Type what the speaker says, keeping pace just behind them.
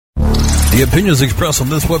The opinions expressed on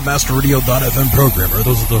this WebmasterRadio.fm program are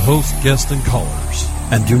those of the host, guests, and callers,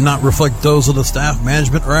 and do not reflect those of the staff,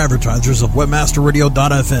 management, or advertisers of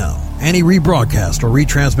WebmasterRadio.fm. Any rebroadcast or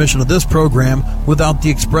retransmission of this program without the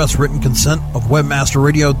express written consent of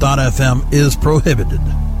WebmasterRadio.fm is prohibited.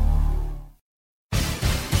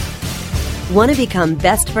 Want to become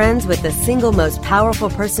best friends with the single most powerful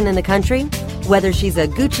person in the country? Whether she's a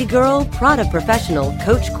Gucci girl, Prada professional,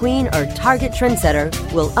 Coach queen, or Target trendsetter,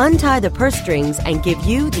 we'll untie the purse strings and give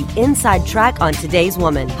you the inside track on today's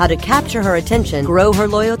woman. How to capture her attention, grow her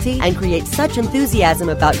loyalty, and create such enthusiasm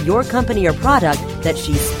about your company or product that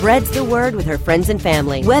she spreads the word with her friends and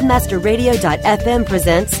family. WebmasterRadio.fm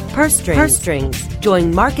presents Purse Strings. Purse Strings.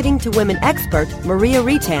 Join Marketing to Women expert Maria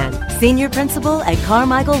Retan, Senior Principal at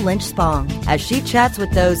Carmichael Lynch Spong, as she chats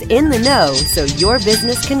with those in the know so your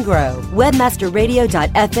business can grow.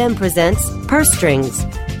 WebmasterRadio.fm presents Purse Strings.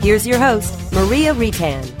 Here's your host, Maria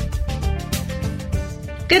Retan.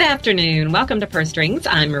 Good afternoon. Welcome to Purse Strings.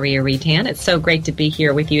 I'm Maria Retan. It's so great to be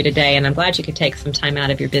here with you today, and I'm glad you could take some time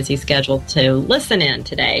out of your busy schedule to listen in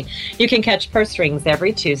today. You can catch Purse Strings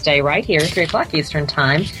every Tuesday right here at 3 o'clock Eastern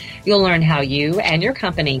Time. You'll learn how you and your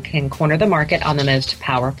company can corner the market on the most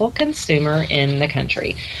powerful consumer in the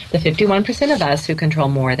country, the 51% of us who control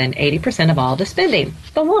more than 80% of all the spending,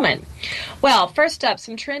 the woman. Well, first up,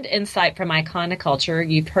 some trend insight from Iconoculture.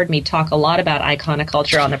 You've heard me talk a lot about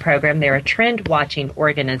Iconoculture on the program. They're a trend-watching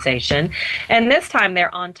organization, and this time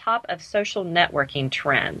they're on top of social networking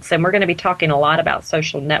trends. And we're going to be talking a lot about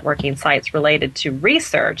social networking sites related to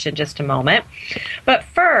research in just a moment. But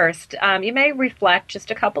first, you may reflect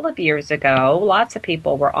just a couple of years ago, lots of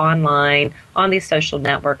people were online on these social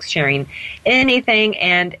networks sharing anything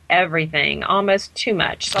and everything, almost too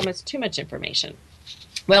much information.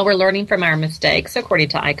 Well, we're learning from our mistakes, according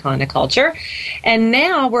to Iconoculture, and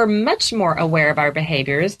now we're much more aware of our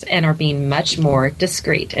behaviors and are being much more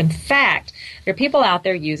discreet. In fact, there are people out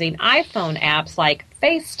there using iPhone apps like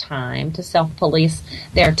FaceTime to self-police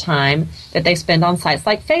their time that they spend on sites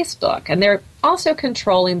like Facebook, and they're also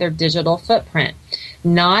controlling their digital footprint.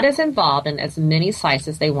 Not as involved in as many sites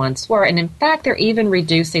as they once were, and in fact, they're even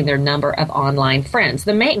reducing their number of online friends.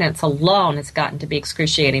 The maintenance alone has gotten to be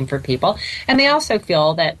excruciating for people, and they also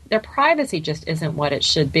feel that their privacy just isn't what it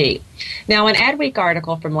should be. Now, an Adweek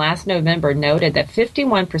article from last November noted that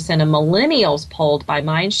 51% of millennials polled by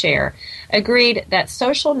Mindshare agreed that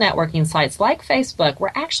social networking sites like Facebook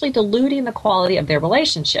were actually diluting the quality of their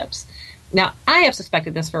relationships. Now, I have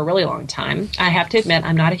suspected this for a really long time. I have to admit,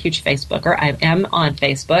 I'm not a huge Facebooker. I am on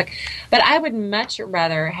Facebook, but I would much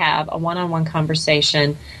rather have a one-on-one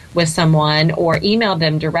conversation with someone or email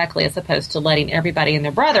them directly as opposed to letting everybody and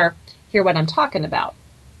their brother hear what I'm talking about.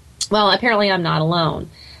 Well, apparently I'm not alone.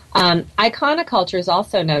 Iconoculture is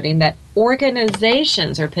also noting that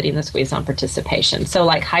organizations are putting the squeeze on participation. So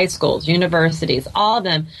like high schools, universities, all of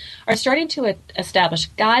them are starting to establish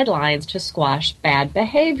guidelines to squash bad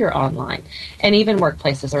behavior online. And even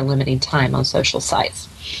workplaces are limiting time on social sites.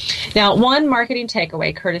 Now, one marketing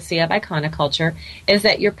takeaway courtesy of Iconoculture is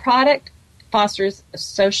that your product fosters a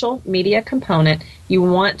social media component. You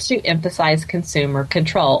want to emphasize consumer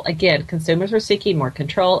control. Again, consumers are seeking more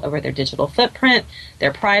control over their digital footprint,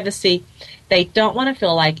 their privacy. They don't want to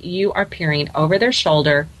feel like you are peering over their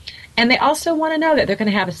shoulder. And they also want to know that they're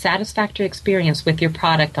going to have a satisfactory experience with your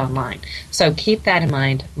product online. So keep that in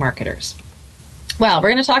mind, marketers. Well,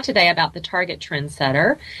 we're going to talk today about the Target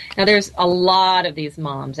Trendsetter. Now, there's a lot of these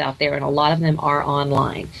moms out there, and a lot of them are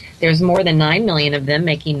online. There's more than 9 million of them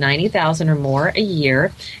making $90,000 or more a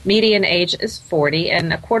year. Median age is 40,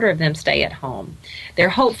 and a quarter of them stay at home. They're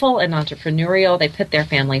hopeful and entrepreneurial. They put their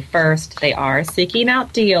family first. They are seeking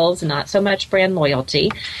out deals, not so much brand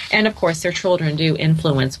loyalty. And, of course, their children do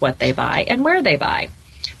influence what they buy and where they buy.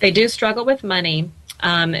 They do struggle with money.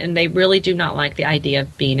 And they really do not like the idea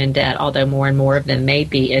of being in debt, although more and more of them may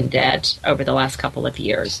be in debt over the last couple of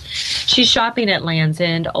years. She's shopping at Land's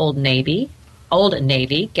End, Old Navy,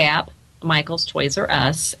 Gap, Michael's, Toys R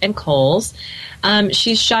Us, and Kohl's.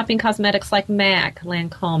 She's shopping cosmetics like MAC,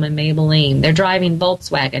 Lancome, and Maybelline. They're driving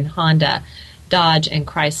Volkswagen, Honda, Dodge, and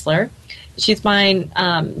Chrysler. She's buying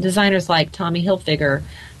designers like Tommy Hilfiger,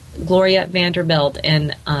 Gloria Vanderbilt,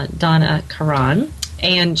 and Donna Karan.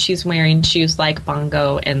 And she's wearing shoes like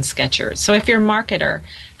Bongo and Skechers. So if you're a marketer,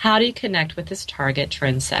 how do you connect with this Target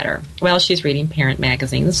Trendsetter? Well, she's reading parent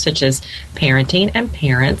magazines such as Parenting and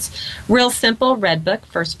Parents, Real Simple, Redbook,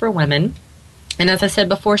 First for Women. And as I said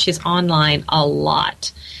before, she's online a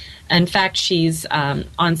lot. In fact, she's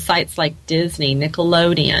on sites like Disney,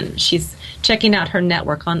 Nickelodeon. She's checking out her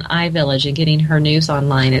network on iVillage and getting her news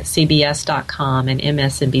online at CBS.com and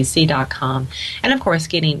MSNBC.com. And, of course,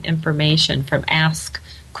 getting information from Ask,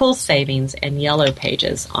 Cool Savings, and Yellow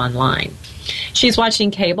Pages online. She's watching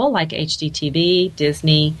cable like HGTV,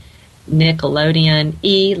 Disney, Nickelodeon,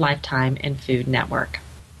 E!, Lifetime, and Food Network.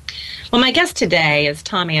 Well, my guest today is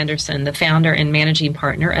Tom Anderson, the founder and managing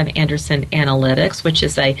partner of Anderson Analytics, which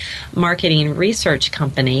is a marketing research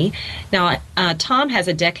company. Now, Tom has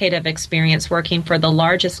a decade of experience working for the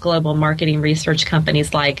largest global marketing research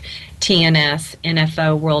companies like TNS,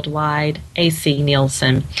 NFO Worldwide, AC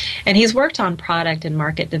Nielsen. And he's worked on product and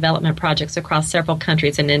market development projects across several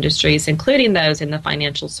countries and industries, including those in the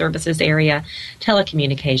financial services area,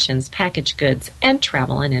 telecommunications, packaged goods, and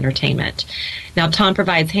travel and entertainment. Now, Tom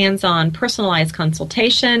provides hands-on, personalized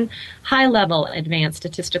consultation, high-level advanced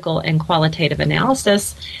statistical and qualitative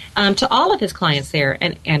analysis to all of his clients there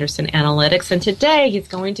at Anderson Analytics. And today he's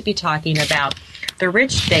going to be talking about the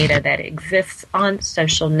rich data that exists on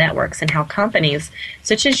social networks and how companies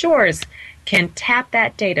such as yours can tap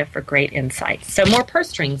that data for great insights. So more Purse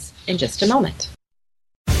Strings in just a moment.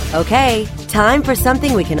 Okay, time for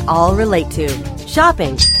something we can all relate to.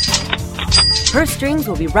 Shopping. Purse Strings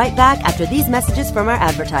will be right back after these messages from our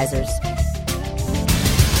advertisers.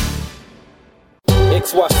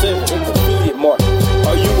 XY7 is affiliate market.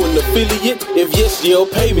 Are you an affiliate? If yes, you'll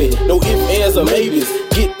pay me. No ifs, ands, or maybes.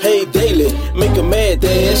 Get paid daily. Make a mad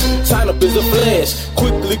dash. Sign up is a flash.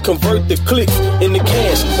 Quickly convert the clicks into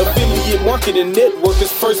cash. Affiliate marketing network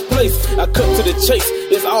is first place. I cut to the chase.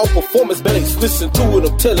 It's all performance based. Listen to what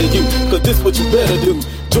I'm telling you, cause this what you better do.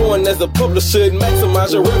 Join as a publisher and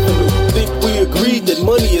maximize your revenue. Think we agreed that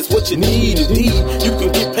money is what you need. Indeed, you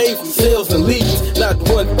can get paid from sales and leads. Not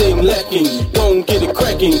one thing lacking. Don't get it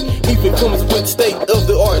cracking. Even comes with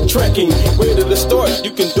state-of-the-art tracking. Ready to start?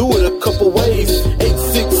 You can do it a couple ways.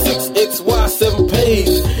 866-XY7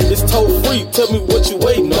 pays. It's toll free. Tell me what you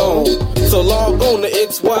waiting on. So log on to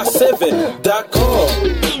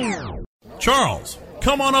XY7.com. Charles,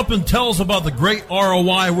 come on up and tell us about the great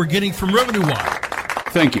ROI we're getting from Revenue Wire.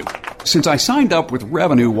 Thank you. Since I signed up with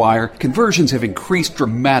Revenue Wire, conversions have increased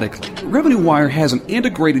dramatically. Revenue Wire has an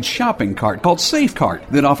integrated shopping cart called SafeCart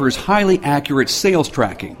that offers highly accurate sales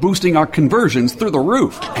tracking, boosting our conversions through the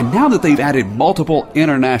roof. And now that they've added multiple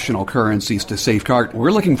international currencies to SafeCart,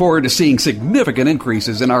 we're looking forward to seeing significant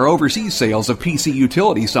increases in our overseas sales of PC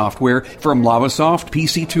utility software from Lavasoft,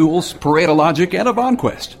 PC Tools, Pareto Logic, and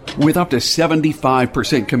Avonquest. With up to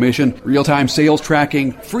 75% commission, real-time sales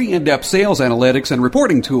tracking, free in-depth sales analytics and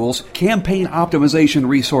reporting tools, campaign optimization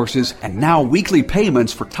resources, and now weekly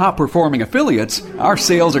payments for top-performing affiliates, our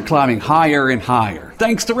sales are climbing higher and higher,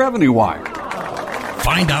 thanks to Revenue Wire.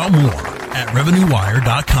 Find out more at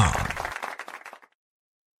RevenueWire.com.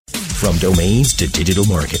 From domains to digital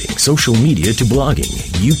marketing, social media to blogging,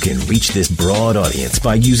 you can reach this broad audience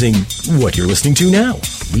by using what you're listening to now.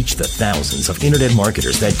 Reach the thousands of internet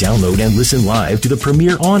marketers that download and listen live to the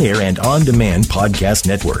premier on-air and on-demand podcast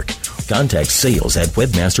network. Contact sales at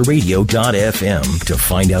webmasterradio.fm to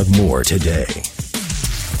find out more today.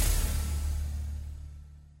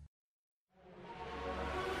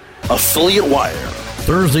 Affiliate Wire.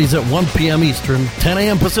 Thursdays at 1 p.m. Eastern, 10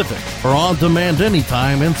 a.m. Pacific, or on demand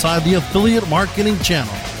anytime inside the Affiliate Marketing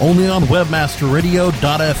Channel, only on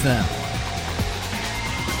webmasterradio.fm.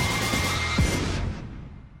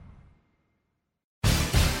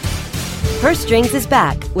 Purse Strings is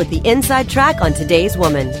back with the inside track on today's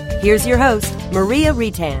woman. Here's your host, Maria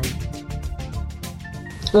Retan.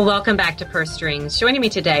 Well, welcome back to Purse Strings. Joining me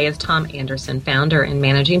today is Tom Anderson, founder and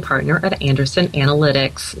managing partner of Anderson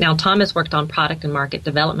Analytics. Now, Tom has worked on product and market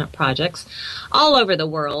development projects all over the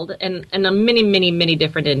world and in many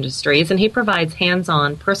different industries, and he provides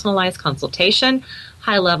hands-on personalized consultation,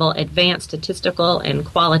 high-level advanced statistical and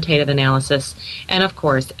qualitative analysis, and, of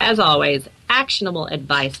course, as always, actionable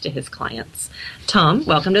advice to his clients. Tom,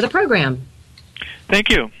 welcome to the program. Thank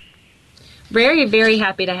you. Very, very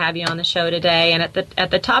happy to have you on the show today. And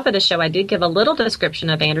at the top of the show, I did give a little description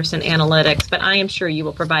of Anderson Analytics, but I am sure you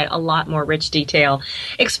will provide a lot more rich detail.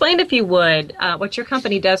 Explain, if you would, what your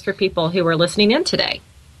company does for people who are listening in today.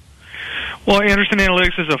 Well, Anderson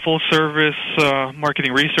Analytics is a full-service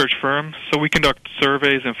marketing research firm, so we conduct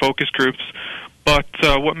surveys and focus groups. But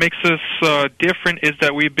what makes us different is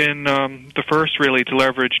that we've been the first, really, to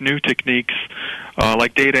leverage new techniques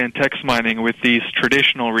like data and text mining with these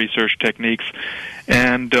traditional research techniques.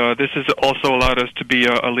 And this has also allowed us to be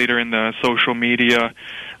a leader in the social media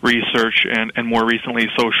research and more recently,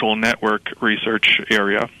 social network research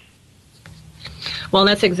area. Well,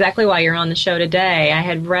 that's exactly why you're on the show today. I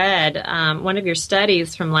had read one of your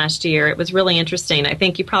studies from last year. It was really interesting. I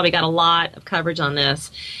think you probably got a lot of coverage on this.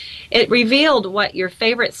 It revealed what your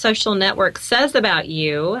favorite social network says about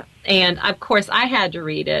you. And, of course, I had to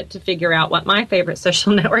read it to figure out what my favorite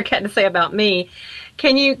social network had to say about me.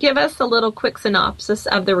 Can you give us a little quick synopsis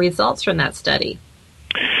of the results from that study?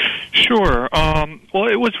 Sure. Well,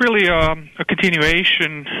 it was really a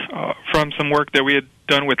continuation from some work that we had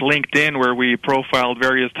done with LinkedIn, where we profiled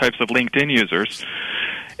various types of LinkedIn users.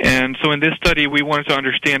 And so in this study, we wanted to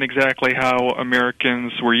understand exactly how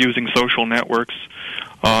Americans were using social networks,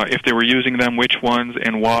 if they were using them, which ones,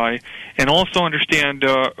 and why, and also understand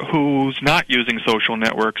who's not using social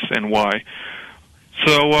networks and why.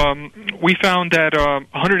 So we found that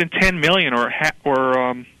 110 million,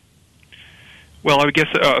 well, I would guess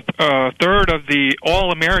a third of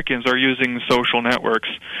all Americans are using social networks.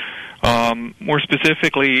 More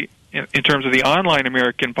specifically, in terms of the online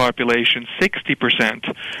American population,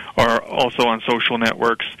 60% are also on social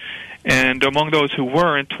networks. And among those who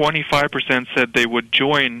weren't, 25% said they would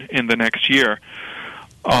join in the next year.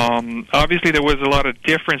 Obviously, there was a lot of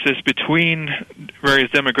differences between various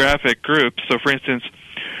demographic groups. So, for instance,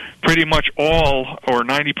 pretty much all, or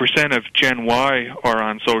 90% of Gen Y are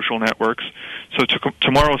on social networks. So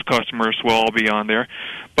tomorrow's customers will all be on there.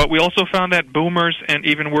 But we also found that boomers and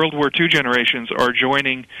even World War II generations are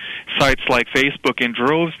joining sites like Facebook in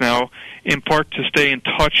droves now, in part to stay in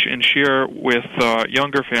touch and share with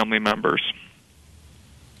younger family members.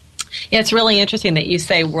 Yeah, it's really interesting that you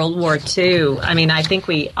say World War II. I mean, I think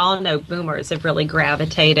we all know boomers have really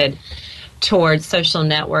gravitated towards social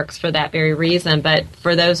networks for that very reason. But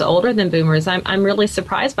for those older than boomers, I'm really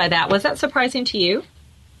surprised by that. Was that surprising to you?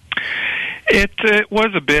 It was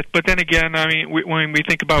a bit, but then again, I mean, when we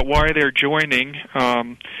think about why they're joining,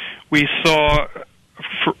 we saw,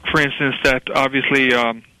 for instance, that obviously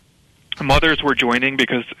mothers were joining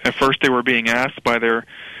because at first they were being asked by their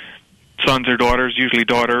sons or daughters, usually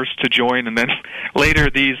daughters, to join, and then later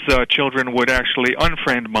these children would actually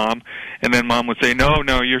unfriend mom, and then mom would say, no,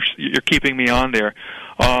 you're keeping me on there.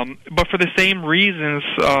 But for the same reasons,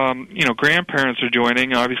 grandparents are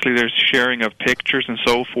joining. Obviously, there's sharing of pictures and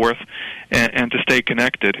so forth, and to stay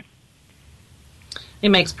connected. It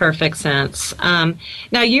makes perfect sense.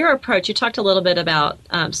 Now, your approach, you talked a little bit about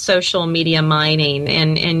social media mining,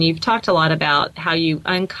 and you've talked a lot about how you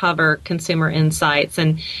uncover consumer insights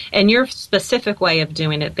and your specific way of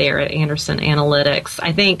doing it there at Anderson Analytics.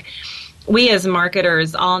 I think we as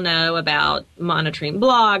marketers all know about monitoring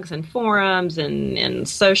blogs and forums and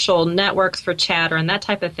social networks for chatter and that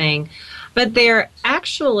type of thing. But there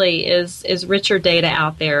actually is richer data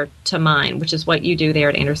out there to mine, which is what you do there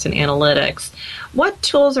at Anderson Analytics. What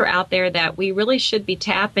tools are out there that we really should be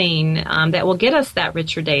tapping that will get us that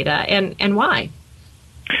richer data, and why?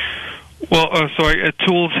 Well,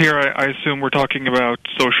 tools here, I assume we're talking about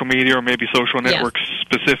social media or maybe social networks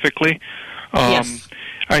specifically. Yes.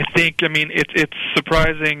 I think, it's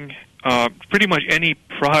surprising. Pretty much any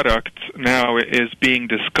product now is being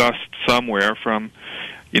discussed somewhere, from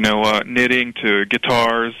knitting to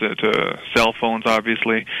guitars to cell phones,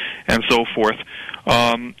 obviously, and so forth.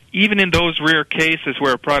 Even in those rare cases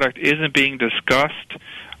where a product isn't being discussed,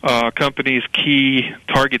 company's key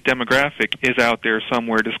target demographic is out there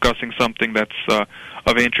somewhere discussing something that's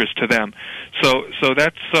of interest to them. So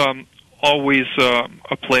that's always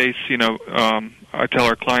a place, I tell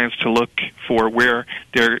our clients to look for where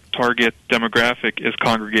their target demographic is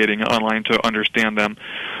congregating online to understand them.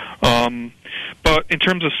 But in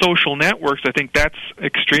terms of social networks, I think that's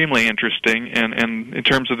extremely interesting. And in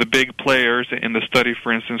terms of the big players in the study,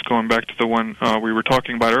 for instance, going back to the one we were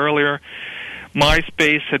talking about earlier,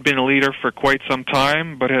 MySpace had been a leader for quite some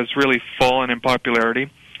time, but has really fallen in popularity.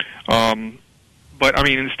 But,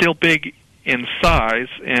 it's still big in size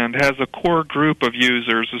and has a core group of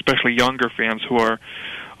users, especially younger fans, who are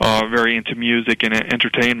very into music and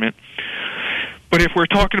entertainment. But if we're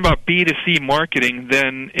talking about B2C marketing,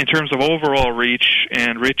 then in terms of overall reach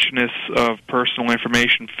and richness of personal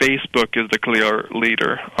information, Facebook is the clear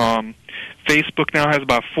leader. Facebook now has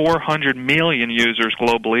about 400 million users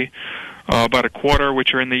globally, about a quarter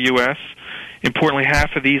which are in the U.S. Importantly,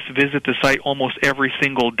 half of these visit the site almost every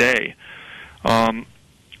single day.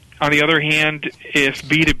 On the other hand, if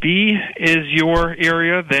B2B is your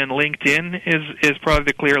area, then LinkedIn is probably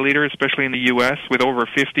the clear leader, especially in the U.S., with over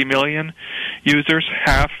 50 million users,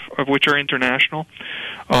 half of which are international.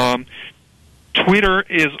 Twitter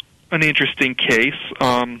is an interesting case.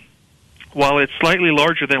 While it's slightly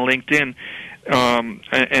larger than LinkedIn,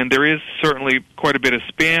 and there is certainly quite a bit of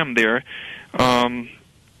spam there,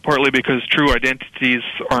 partly because true identities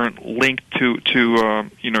aren't linked to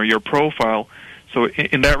your profile. So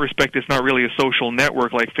in that respect, it's not really a social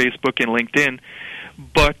network like Facebook and LinkedIn.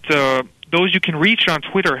 But those you can reach on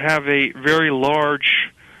Twitter have a very large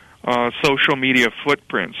social media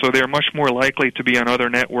footprint, so they're much more likely to be on other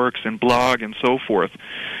networks and blog and so forth.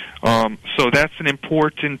 So that's an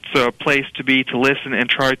important place to be, to listen and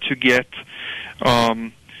try to get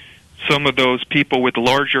some of those people with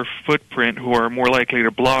larger footprint who are more likely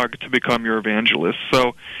to blog to become your evangelists.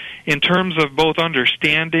 So in terms of both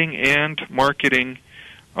understanding and marketing,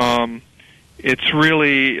 it's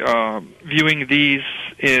really viewing these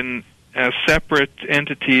as separate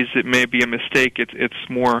entities. It may be a mistake. It's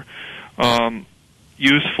more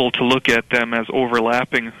useful to look at them as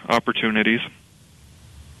overlapping opportunities.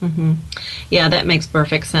 Mm-hmm. Yeah, that makes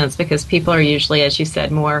perfect sense, because people are usually, as you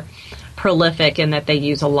said, more prolific in that they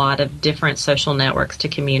use a lot of different social networks to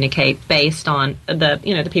communicate based on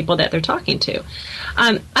the people that they're talking to.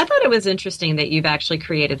 I thought it was interesting that you've actually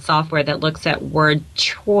created software that looks at word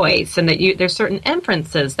choice, and that there's certain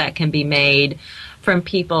inferences that can be made from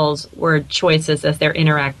people's word choices as they're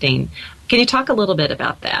interacting. Can you talk a little bit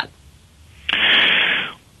about that?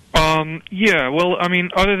 Yeah, well, I mean,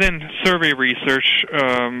 other than survey research,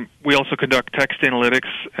 we also conduct text analytics,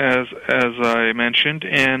 as I mentioned,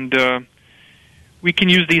 and we can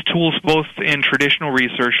use these tools both in traditional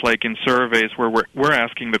research, like in surveys where we're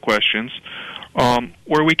asking the questions,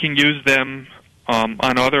 or we can use them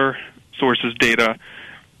on other sources' data,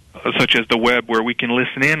 such as the web, where we can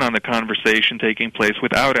listen in on the conversation taking place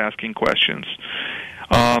without asking questions.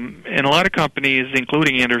 And a lot of companies,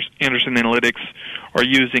 including Anderson Analytics, are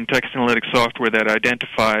using text analytics software that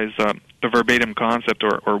identifies the verbatim concept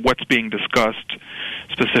or what's being discussed,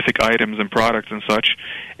 specific items and products and such,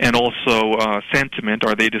 and also sentiment.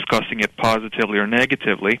 Are they discussing it positively or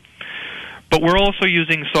negatively? But we're also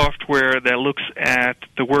using software that looks at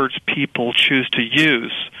the words people choose to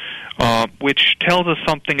use, which tells us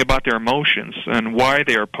something about their emotions and why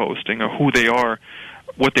they are posting, or who they are,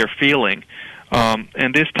 what they're feeling.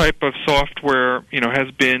 And this type of software,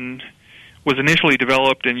 was initially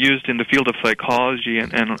developed and used in the field of psychology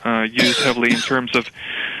and used heavily in terms of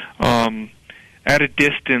at a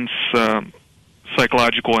distance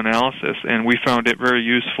psychological analysis, and we found it very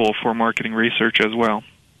useful for marketing research as well.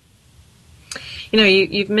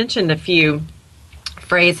 You've mentioned a few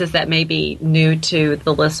phrases that may be new to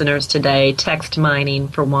the listeners today, text mining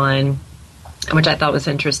for one, which I thought was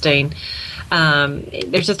interesting.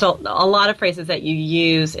 There's just a lot of phrases that you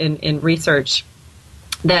use in research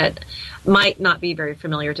that might not be very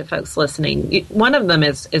familiar to folks listening. One of them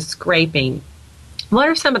is scraping. What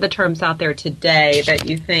are some of the terms out there today that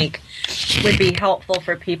you think would be helpful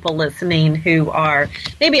for people listening who are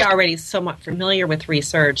maybe already somewhat familiar with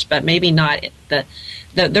research, but maybe not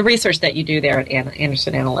the research that you do there at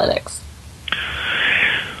Anderson Analytics?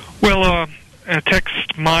 Well,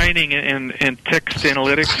 text mining and text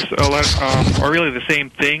analytics are really the same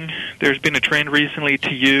thing. There's been a trend recently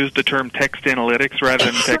to use the term text analytics rather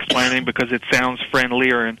than text mining because it sounds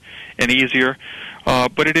friendlier and easier.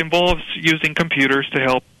 But it involves using computers to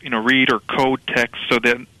help read or code text so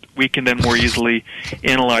that we can then more easily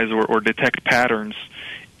analyze or detect patterns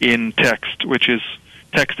in text,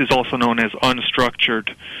 text is also known as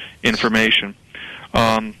unstructured information.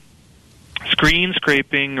 Screen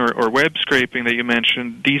scraping or web scraping that you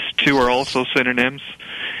mentioned, these two are also synonyms.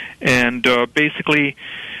 And basically,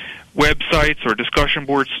 websites or discussion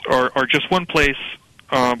boards are just one place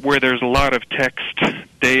where there's a lot of text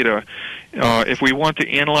data. If we want to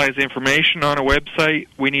analyze information on a website,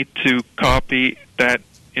 we need to copy that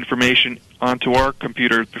information onto our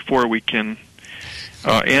computers before we can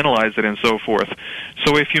analyze it and so forth.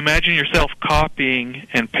 So if you imagine yourself copying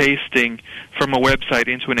and pasting from a website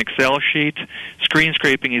into an Excel sheet, screen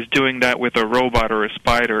scraping is doing that with a robot or a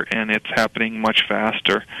spider, and it's happening much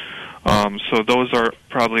faster. So those are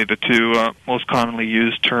probably the two most commonly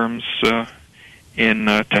used terms in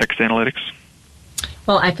text analytics.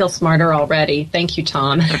 Well, I feel smarter already. Thank you,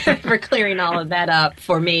 Tom, for clearing all of that up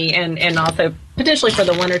for me and also potentially for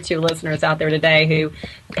the one or two listeners out there today who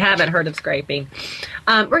haven't heard of scraping.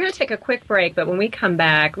 We're going to take a quick break, but when we come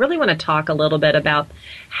back, really want to talk a little bit about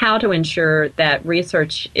how to ensure that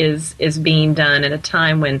research is being done at a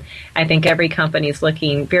time when I think every company is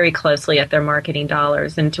looking very closely at their marketing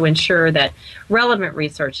dollars, and to ensure that relevant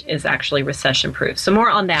research is actually recession-proof. So more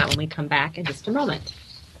on that when we come back in just a moment.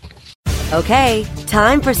 Okay,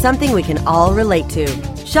 time for something we can all relate to.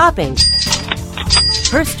 Shopping.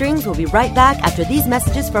 Purse Strings will be right back after these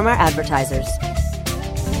messages from our advertisers.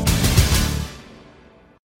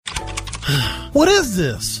 What is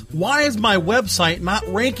this? Why is my website not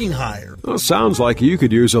ranking higher? Well, sounds like you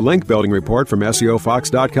could use a link building report from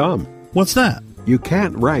SEOFox.com. What's that? You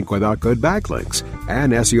can't rank without good backlinks.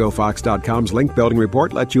 And SEOFox.com's link building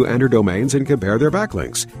report lets you enter domains and compare their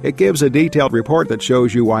backlinks. It gives a detailed report that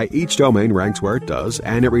shows you why each domain ranks where it does,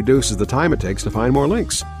 and it reduces the time it takes to find more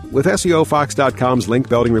links. With SEOFox.com's link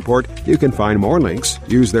building report, you can find more links,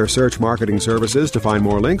 use their search marketing services to find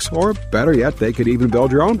more links, or better yet, they could even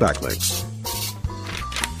build your own backlinks.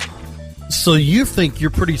 So you think you're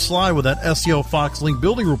pretty sly with that SEO Fox link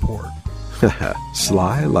building report?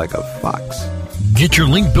 Sly like a fox. Get your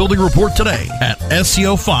link building report today at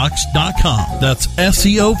SEOFox.com. That's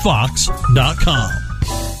SEOFox.com.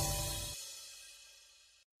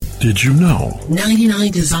 Did you know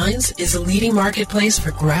 99 Designs is a leading marketplace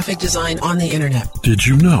for graphic design on the internet? Did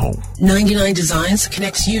you know 99 Designs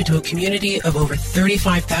connects you to a community of over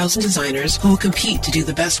 35,000 designers who will compete to do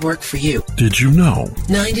the best work for you? Did you know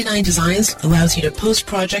 99 Designs allows you to post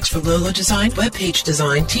projects for logo design, webpage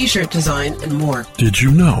design, t-shirt design, and more? Did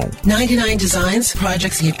you know 99 Designs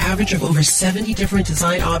projects give average of over 70 different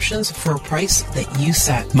design options for a price that you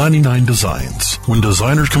set? 99 Designs. When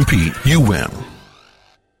designers compete, you win.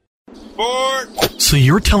 So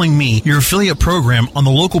you're telling me your affiliate program on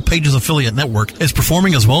the Local Pages Affiliate Network is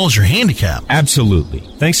performing as well as your handicap? Absolutely.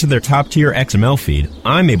 Thanks to their top-tier XML feed,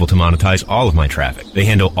 I'm able to monetize all of my traffic. They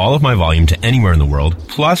handle all of my volume to anywhere in the world.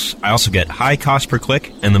 Plus, I also get high cost per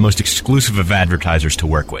click and the most exclusive of advertisers to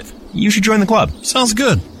work with. You should join the club. Sounds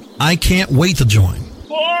good. I can't wait to join.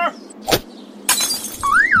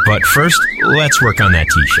 But first, let's work on that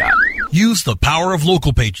tee shot. Use the power of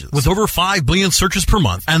Local Pages. With over 5 billion searches per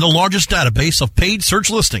month and the largest database of paid search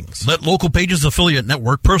listings, let Local Pages Affiliate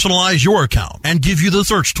Network personalize your account and give you the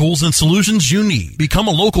search tools and solutions you need. Become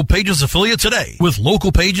a Local Pages affiliate today with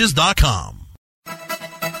localpages.com.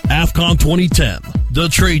 AFCON 2010, the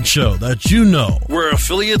trade show that you know, where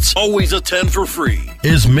affiliates always attend for free,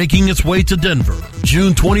 is making its way to Denver,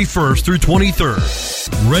 June 21st through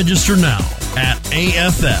 23rd. Register now at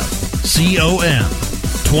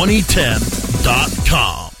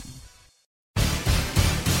AFFCON2010.com.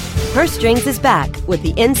 Purse Strings is back with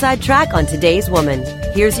the inside track on today's woman.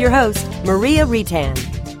 Here's your host, Maria Retan.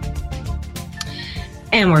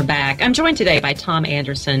 And we're back. I'm joined today by Tom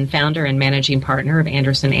Anderson, founder and managing partner of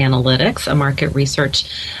Anderson Analytics, a market research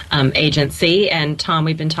agency. And Tom,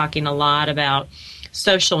 we've been talking a lot about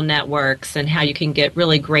social networks and how you can get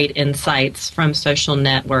really great insights from social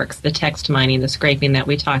networks, the text mining, the scraping that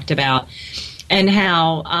we talked about, and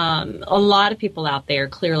how a lot of people out there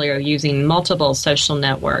clearly are using multiple social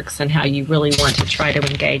networks, and how you really want to try to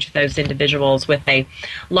engage those individuals with a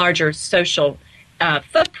larger social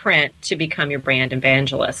footprint to become your brand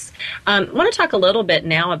evangelists. I want to talk a little bit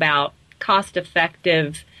now about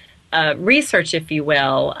cost-effective research, if you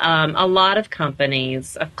will. A lot of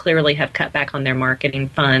companies clearly have cut back on their marketing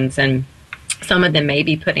funds, and some of them may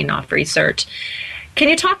be putting off research. Can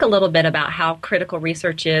you talk a little bit about how critical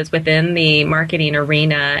research is within the marketing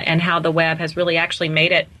arena, and how the web has really actually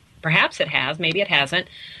made it, perhaps it has, maybe it hasn't,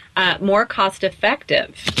 more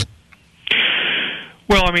cost-effective?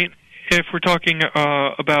 Well, I mean, if we're talking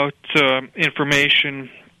about information,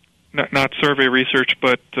 not survey research,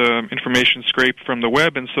 but information scraped from the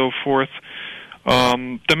web and so forth,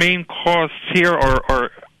 the main costs here are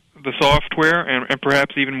the software, and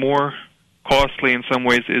perhaps even more costly in some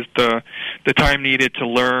ways is the time needed to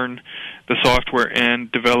learn the software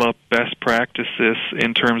and develop best practices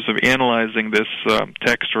in terms of analyzing this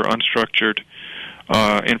text or unstructured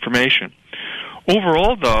information.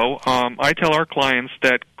 Overall, though, I tell our clients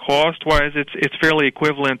that cost-wise, it's fairly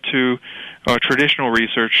equivalent to traditional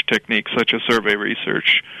research techniques such as survey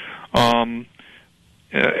research. When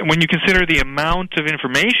you consider the amount of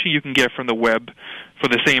information you can get from the web for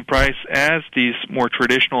the same price as these more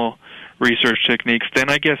traditional research techniques, then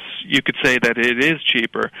I guess you could say that it is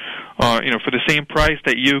cheaper. For the same price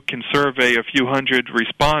that you can survey a few hundred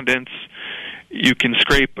respondents, you can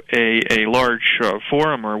scrape a large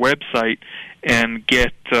forum or website and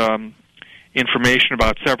get information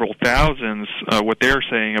about several thousands, what they're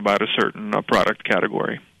saying about a certain product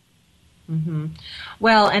category. Mm-hmm.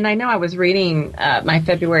 Well, and I know I was reading my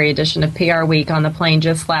February edition of PR Week on the plane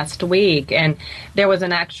just last week, and there was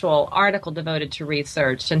an actual article devoted to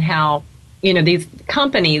research and how, these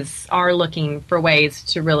companies are looking for ways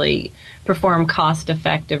to really perform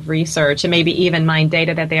cost-effective research and maybe even mine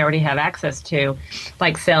data that they already have access to,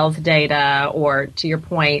 like sales data or, to your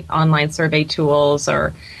point, online survey tools,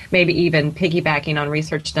 or maybe even piggybacking on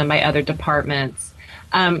research done by other departments.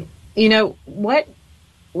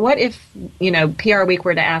 What if, PR Week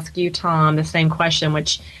were to ask you, Tom, the same question,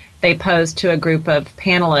 which they posed to a group of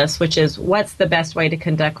panelists, which is, what's the best way to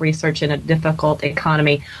conduct research in a difficult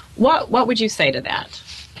economy? What would you say to that?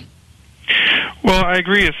 Well, I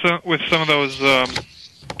agree with some of those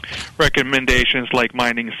recommendations, like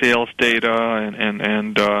mining sales data,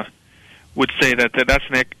 and would say that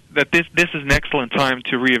this is an excellent time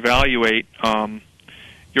to reevaluate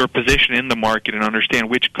your position in the market and understand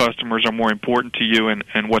which customers are more important to you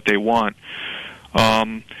and what they want.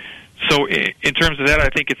 So in terms of that, I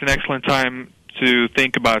think it's an excellent time to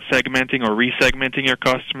think about segmenting or resegmenting your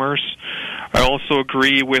customers. I also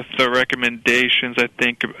agree with the recommendations, I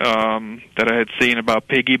think, that I had seen about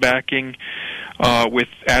piggybacking with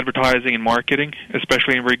advertising and marketing,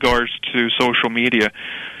 especially in regards to social media.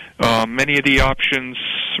 Many of the options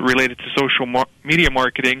related to social media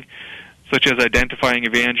marketing, such as identifying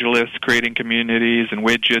evangelists, creating communities and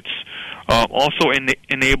widgets, also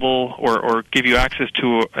enable or give you access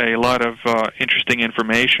to a lot of interesting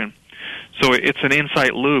information. So it's an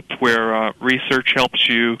insight loop where research helps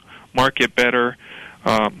you market better.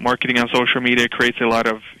 Marketing on social media creates a lot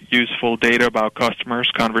of useful data about customers,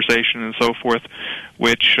 conversation, and so forth,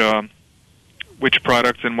 which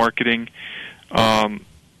products and marketing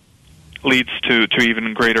leads to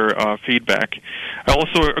even greater feedback. I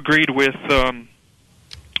also agreed with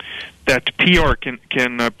that PR can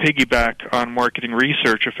piggyback on marketing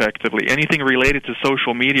research effectively. Anything related to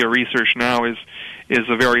social media research now is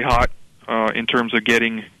a very hot in terms of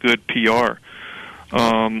getting good PR.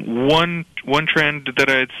 One trend that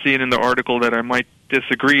I had seen in the article that I might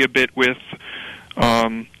disagree a bit with,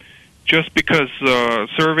 just because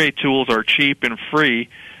survey tools are cheap and free,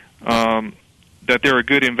 that they're a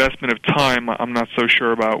good investment of time, I'm not so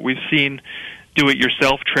sure about. We've seen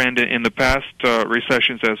do-it-yourself trend in the past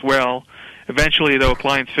recessions as well. Eventually, though,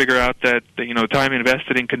 clients figure out that time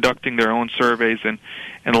invested in conducting their own surveys and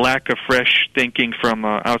lack of fresh thinking from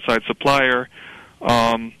an outside supplier,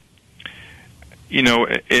 in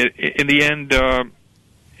the end,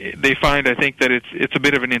 they find, I think, that it's a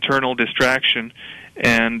bit of an internal distraction,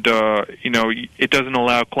 and it doesn't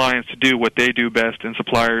allow clients to do what they do best and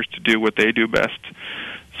suppliers to do what they do best.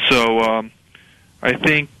 So I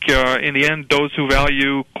think in the end, those who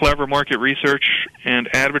value clever market research and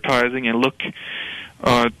advertising and look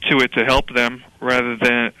to it to help them rather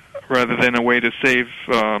than a way to save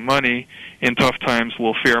money in tough times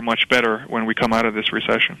will fare much better when we come out of this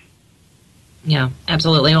recession. Yeah,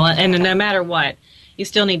 absolutely. Well, and no matter what, you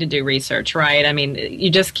still need to do research, right? I mean,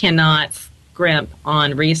 you just cannot scrimp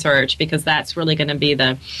on research, because that's really going to be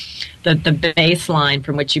the baseline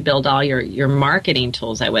from which you build all your marketing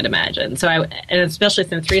tools, I would imagine. So, and especially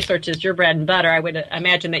since research is your bread and butter, I would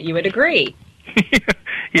imagine that you would agree.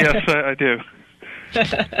 Yes, I do.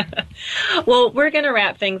 Well, we're going to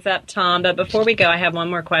wrap things up, Tom, but before we go, I have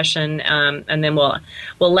one more question, and then we'll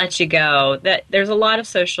let you go. That there's a lot of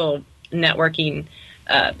social networking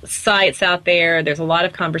sites out there. There's a lot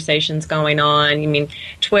of conversations going on. I mean,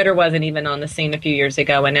 Twitter wasn't even on the scene a few years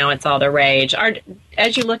ago, and now it's all the rage.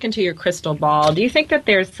 As you look into your crystal ball, do you think that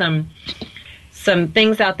there's some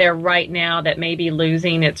things out there right now that may be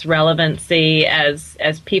losing its relevancy as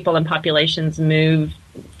people and populations move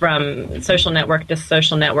from social network to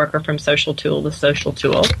social network, or from social tool to social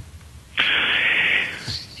tool?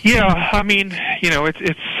 Yeah, I mean,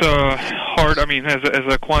 it's hard. I mean, as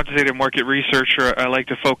a quantitative market researcher, I like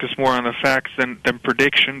to focus more on the facts than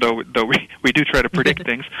prediction, though we do try to predict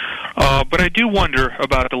things. But I do wonder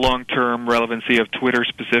about the long-term relevancy of Twitter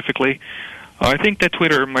specifically. I think that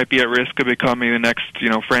Twitter might be at risk of becoming the next,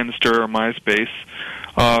 Friendster or MySpace.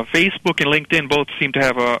 Facebook and LinkedIn both seem to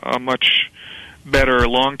have a much better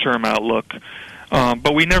long-term outlook.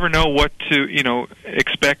 But we never know what to,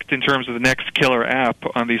 expect in terms of the next killer app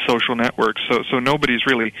on these social networks. So nobody's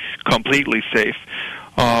really completely safe.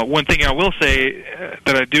 One thing I will say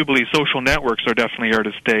that I do believe social networks are definitely here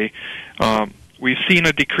to stay. We've seen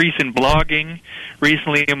a decrease in blogging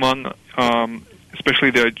recently among,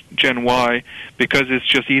 especially the Gen Y, because it's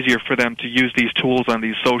just easier for them to use these tools on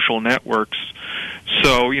these social networks.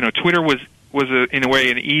 So, Twitter was in a way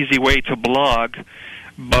an easy way to blog.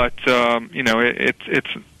 But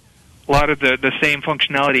it's a lot of the same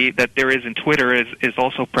functionality that there is in Twitter is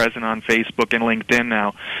also present on Facebook and LinkedIn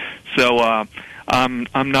now. So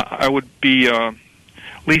I would be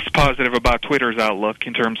least positive about Twitter's outlook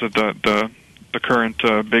in terms of the current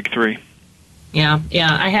big three. Yeah,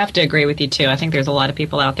 I have to agree with you too. I think there's a lot of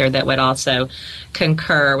people out there that would also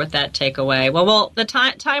concur with that takeaway. Well, the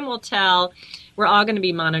time will tell. We're all going to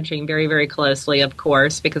be monitoring very, very closely, of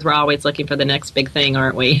course, because we're always looking for the next big thing,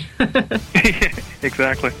 aren't we?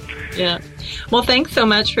 Exactly. Yeah. Well, thanks so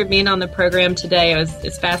much for being on the program today.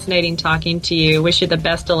 It's fascinating talking to you. Wish you the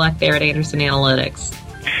best of luck there at Anderson Analytics.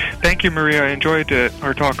 Thank you, Maria. I enjoyed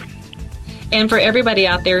our talk. And for everybody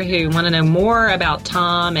out there who want to know more about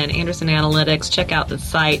Tom and Anderson Analytics, check out the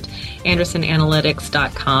site,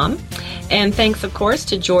 andersonanalytics.com. And thanks, of course,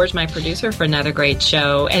 to George, my producer, for another great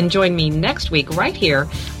show. And join me next week right here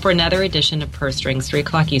for another edition of Purse Strings, 3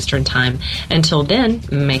 o'clock Eastern Time. Until then,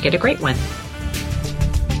 make it a great one.